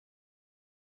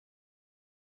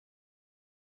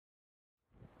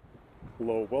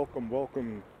Hello,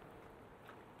 welcome,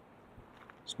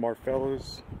 smart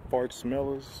fellas, fart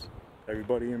smellers,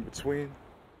 everybody in between.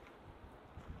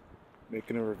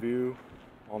 Making a review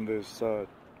on this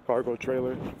cargo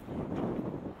trailer.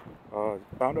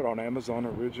 Found it on Amazon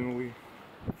originally,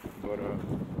 but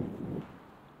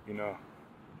you know,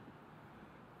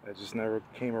 I just never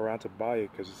came around to buy it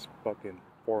because it's fucking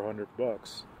 400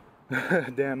 bucks,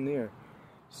 damn near.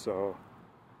 So,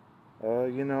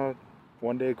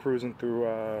 one day cruising through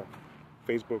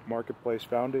Facebook Marketplace,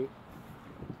 found it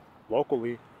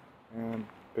locally and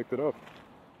picked it up.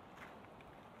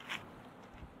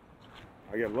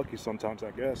 I get lucky sometimes,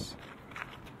 I guess.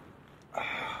 Yeah,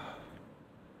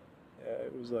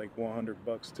 it was like 100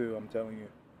 bucks too, I'm telling you.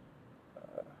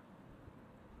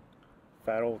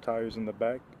 Fat old tires in the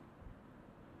back.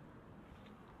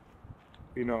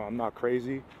 You know, I'm not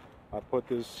crazy. I put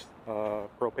this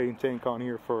propane tank on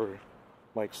here for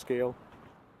like scale,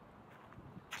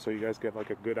 so you guys get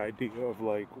like a good idea of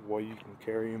like what you can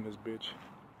carry in this bitch.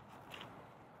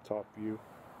 Top view.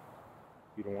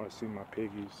 You don't want to see my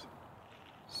piggies.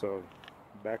 So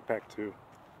backpack too,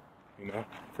 you know,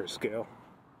 for scale.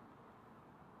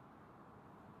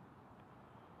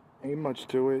 Ain't much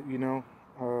to it, you know.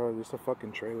 Just a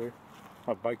fucking trailer,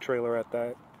 a bike trailer at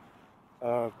that.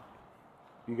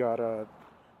 You got a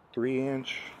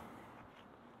 3-inch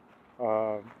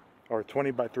or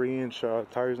 20 by 3-inch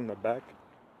tires in the back.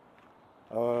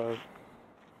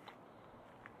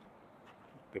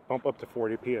 They pump up to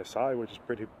 40 psi, which is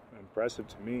pretty impressive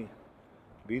to me.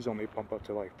 These only pump up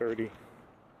to like 30.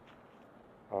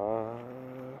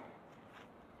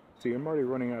 See, I'm already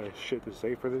running out of shit to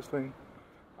say for this thing.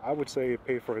 I would say it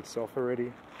paid for itself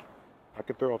already. I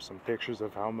could throw up some pictures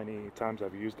of how many times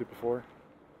I've used it before.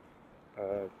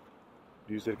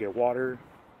 Used it to get water.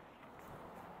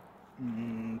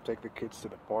 Take the kids to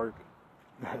the park.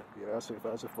 Yeah,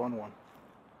 that's a fun one.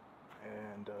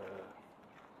 And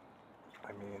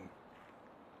I mean,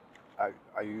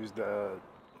 I used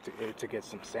to get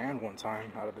some sand one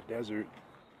time out of the desert.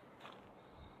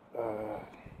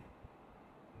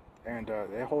 And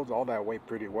it holds all that weight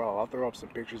pretty well. I'll throw up some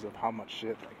pictures of how much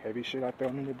shit, like heavy shit, I've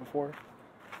thrown in it before.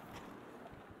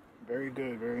 Very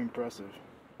good, very impressive,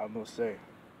 I must say.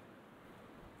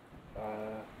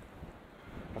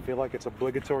 I feel like it's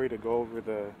obligatory to go over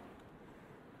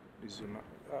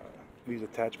these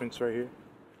attachments right here.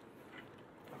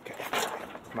 Okay,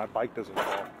 my bike doesn't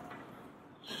fall.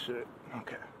 Shit.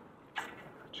 Okay,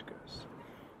 got you guys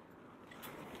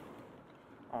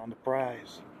on the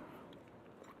prize.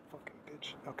 Fucking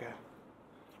bitch. Okay.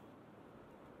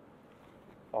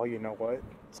 Oh, you know what?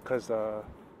 It's because I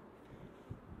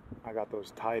got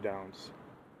those tie downs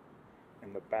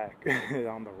in the back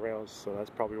on the rails, so that's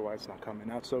probably why it's not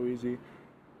coming out so easy.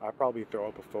 I'll probably throw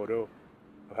up a photo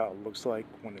of how it looks like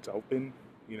when it's open,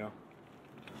 you know.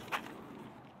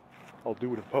 I'll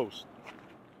do it in post.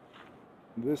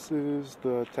 This is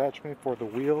the attachment for the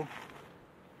wheel.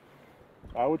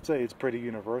 I would say it's pretty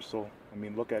universal. I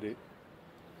mean, look at it.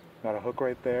 Got a hook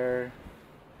right there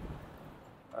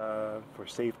for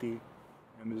safety,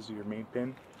 and this is your main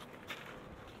pin.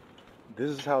 This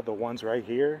is how the ones right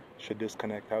here should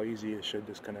disconnect, how easy it should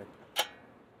disconnect.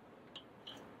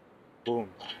 Boom.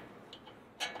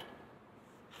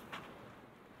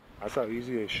 That's how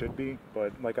easy it should be,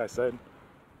 but like I said,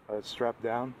 it's strapped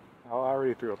down. I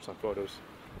already threw up some photos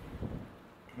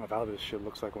of how this shit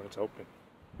looks like when it's open.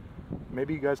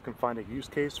 Maybe you guys can find a use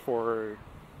case for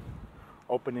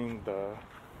opening the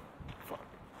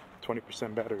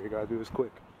 20% battery. You gotta do this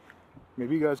quick.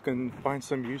 Maybe you guys can find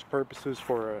some use purposes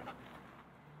for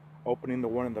opening the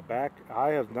one in the back. I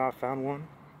have not found one.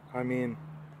 I mean,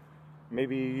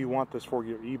 maybe you want this for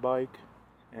your e-bike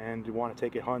and you want to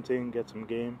take it hunting, get some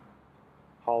game,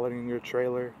 haul it in your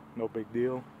trailer, no big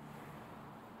deal.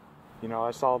 You know,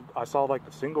 I saw like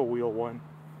the single wheel one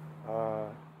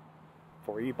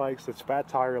for e-bikes. It's fat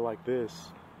tire like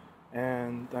this,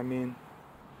 and I mean,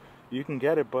 you can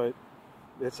get it, but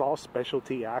it's all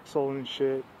specialty axle and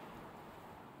shit.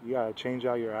 You gotta change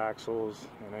out your axles,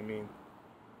 and I mean,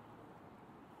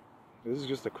 this is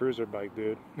just a cruiser bike,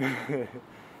 dude.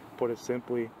 Put it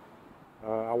simply.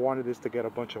 I wanted this to get a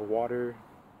bunch of water,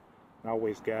 not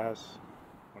waste gas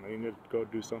when I needed to go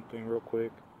do something real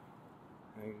quick.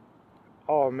 And,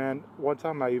 oh man, one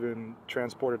time I even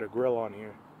transported a grill on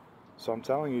here. So I'm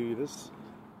telling you,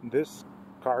 this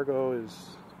cargo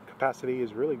capacity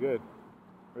is really good,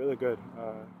 really good.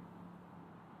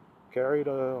 Carried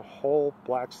a whole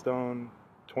Blackstone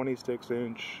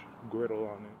 26-inch griddle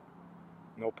on it,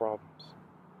 no problems.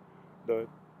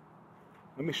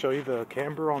 Let me show you the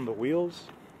camber on the wheels.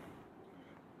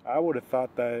 I would have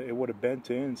thought that it would have bent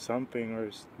in something,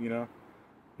 or you know,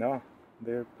 no,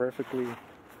 they're perfectly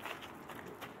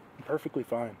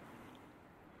fine.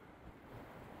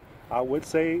 I would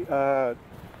say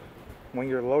when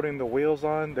you're loading the wheels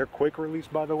on, they're quick release,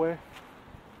 by the way.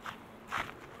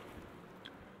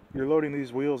 You're loading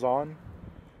these wheels on,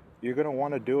 you're gonna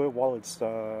want to do it while it's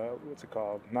what's it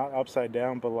called? Not upside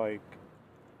down, but like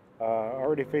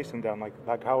already facing down,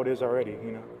 like how it is already.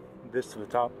 You know, this to the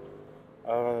top,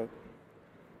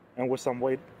 and with some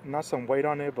weight, not some weight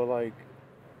on it, but like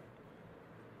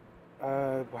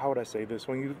how would I say this?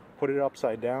 When you put it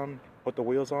upside down, put the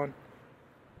wheels on,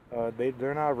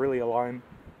 they're not really aligned,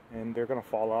 and they're gonna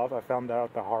fall off. I found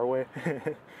out the hard way.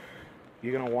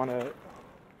 You're gonna want to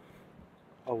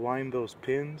align those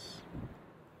pins.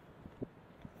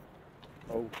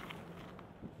 Oh,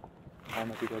 I don't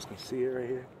know if you guys can see it right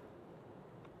here.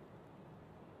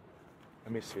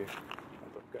 Let me see.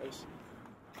 Hold up, guys.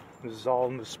 This is all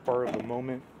in the spur of the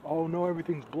moment. Oh no,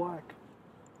 everything's black.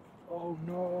 Oh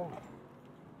no.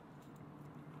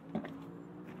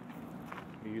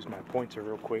 Let me use my pointer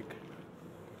real quick.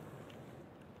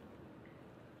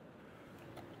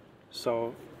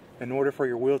 So, in order for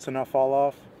your wheel to not fall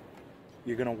off,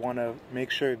 you're gonna want to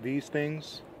make sure these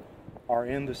things are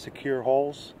in the secure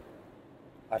holes.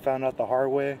 I found out the hard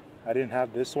way. I didn't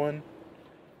have this one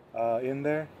in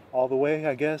there all the way,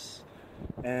 I guess,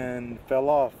 and fell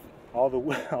off. All the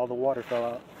water fell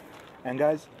out. And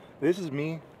guys, this is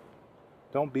me.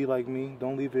 Don't be like me.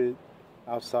 Don't leave it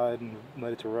outside and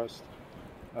let it to rust.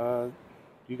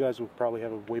 You guys will probably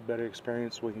have a way better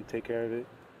experience when you take care of it.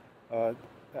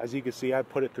 As you can see, I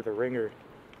put it through the ringer.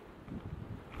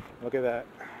 Look at that.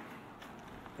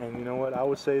 And you know what? I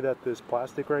would say that this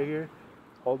plastic right here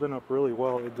is holding up really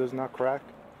well. It does not crack.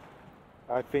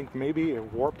 I think maybe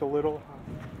it warped a little.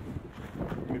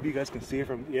 Maybe you guys can see it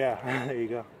from, yeah, there you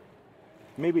go.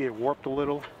 Maybe it warped a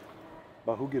little,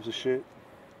 but who gives a shit,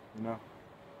 you know?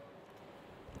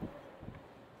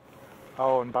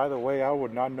 Oh, and by the way, I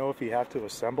would not know if you have to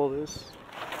assemble this.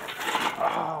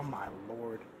 Oh my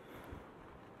lord.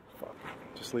 Fuck.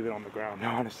 Just leave it on the ground,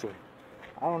 honestly.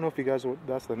 I don't know if you guys would,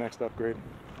 that's the next upgrade.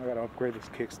 I gotta upgrade this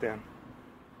kickstand.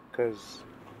 Because,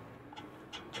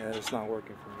 yeah, it's not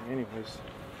working for me. Anyways.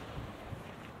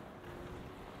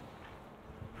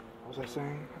 What was I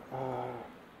saying? I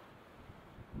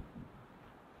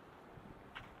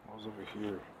was over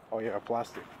here. Oh yeah,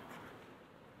 plastic.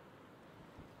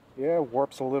 Yeah, it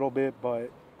warps a little bit,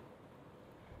 but,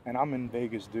 and I'm in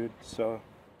Vegas, dude, so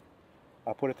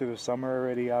I put it through the summer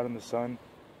already out in the sun.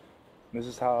 This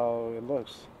is how it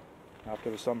looks after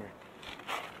the summer.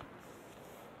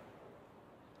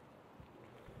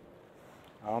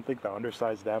 I don't think the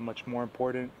underside's that much more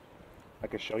important. I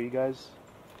can show you guys.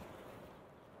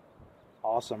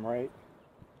 Awesome, right?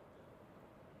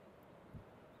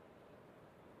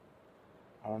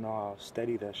 I don't know how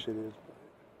steady that shit is.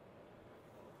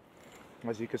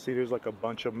 As you can see, there's like a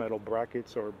bunch of metal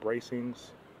brackets or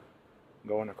bracings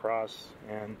going across,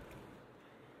 and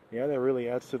yeah, that really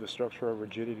adds to the structural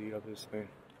rigidity of this thing.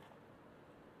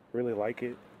 Really like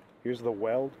it. Here's the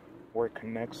weld where it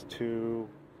connects to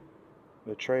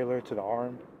the trailer, to the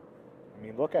arm. I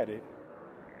mean, look at it.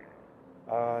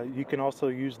 You can also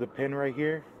use the pin right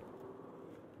here.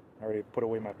 I already put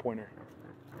away my pointer.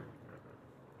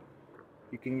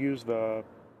 You can use the,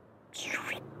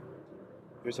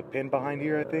 there's a pin behind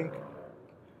here, I think.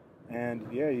 And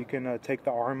yeah, you can take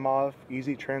the arm off,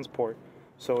 easy transport.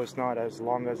 So it's not as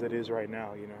long as it is right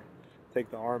now, you know. Take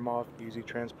the arm off, easy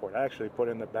transport. I actually put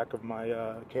it in the back of my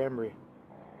Camry.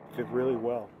 Fit really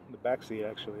well. The back seat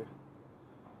actually.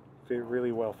 Fit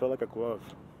really well. Felt like a glove,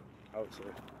 I would say.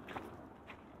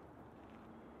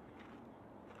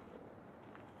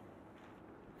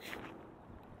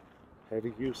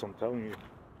 Heavy use, I'm telling you.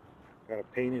 Gotta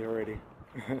paint it already.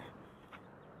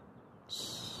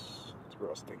 It's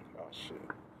rusting. Oh shit.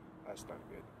 That's not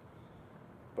good.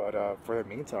 But for the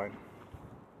meantime,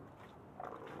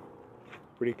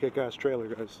 pretty kick-ass trailer,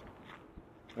 guys.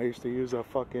 I used to use a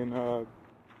fucking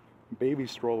baby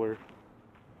stroller.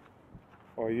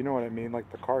 Or you know what I mean, like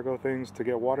the cargo things to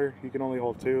get water. You can only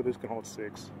hold 2, this can hold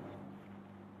 6.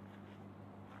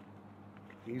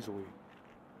 Easily.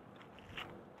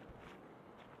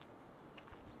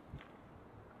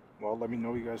 Well, let me know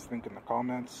what you guys think in the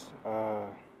comments.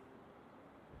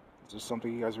 Is this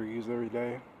something you guys reuse every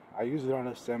day? I use it on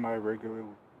a semi-regular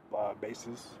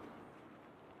basis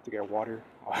to get water.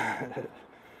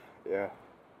 Yeah,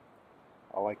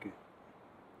 I like it.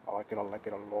 I like it a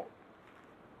lot.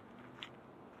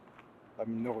 Let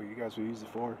me know what you guys will use it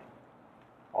for.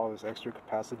 All this extra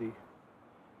capacity.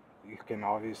 you can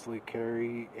obviously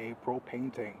carry a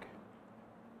propane tank.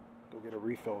 Go get a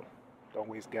refill. Don't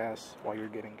waste gas while you're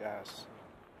getting gas.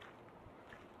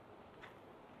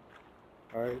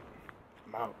 Alright,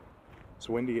 I'm out. It's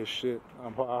windy as shit.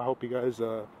 I hope you guys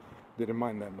didn't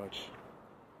mind that much.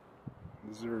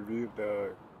 This is a review of the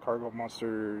Cargo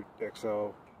Monster XL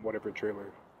whatever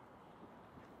trailer.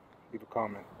 Leave a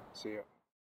comment. See ya.